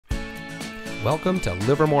Welcome to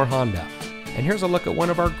Livermore Honda, and here's a look at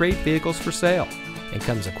one of our great vehicles for sale. It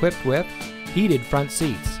comes equipped with heated front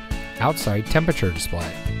seats, outside temperature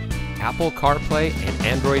display, Apple CarPlay and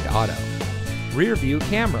Android Auto, rear view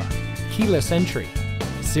camera, keyless entry,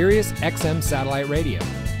 Sirius XM satellite radio,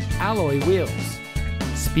 alloy wheels,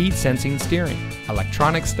 speed sensing steering,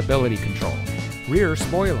 electronic stability control, rear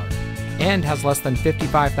spoiler, and has less than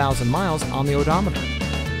 55,000 miles on the odometer.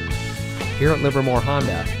 Here at Livermore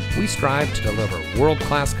Honda, we strive to deliver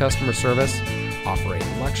world-class customer service, offer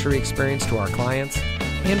a luxury experience to our clients,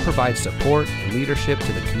 and provide support and leadership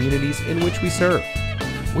to the communities in which we serve.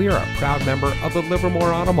 We are a proud member of the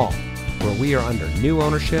Livermore Auto Mall, where we are under new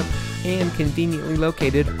ownership and conveniently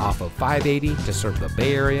located off of 580 to serve the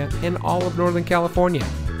Bay Area and all of Northern California.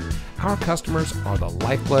 Our customers are the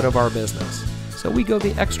lifeblood of our business, so we go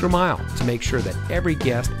the extra mile to make sure that every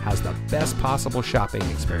guest has the best possible shopping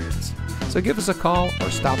experience. So give us a call or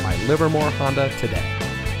stop by Livermore Honda today.